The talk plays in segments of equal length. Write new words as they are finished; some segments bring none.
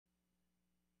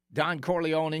Don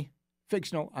Corleone,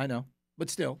 fictional, I know, but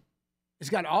still. It's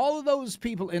got all of those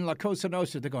people in La Cosa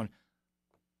Nostra. They're going,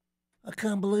 I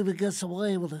can't believe he gets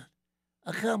away with it.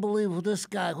 I can't believe this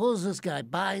guy. Who's this guy,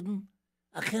 Biden?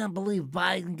 I can't believe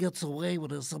Biden gets away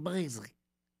with it. It's amazing.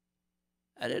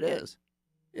 And it is.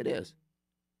 It is.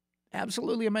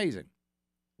 Absolutely amazing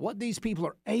what these people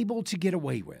are able to get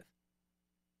away with.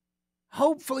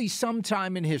 Hopefully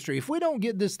sometime in history, if we don't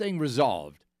get this thing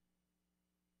resolved,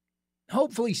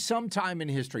 hopefully sometime in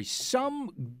history,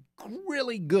 some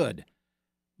really good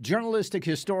journalistic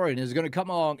historian is going to come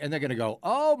along and they're going to go,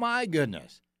 oh my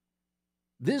goodness,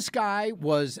 this guy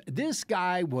was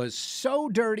so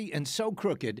dirty and so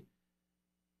crooked.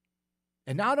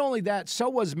 And not only that, so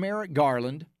was Merrick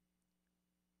Garland,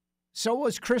 so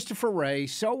was Christopher Wray,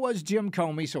 so was Jim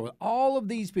Comey, so all of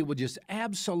these people just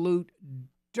absolute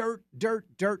dirt.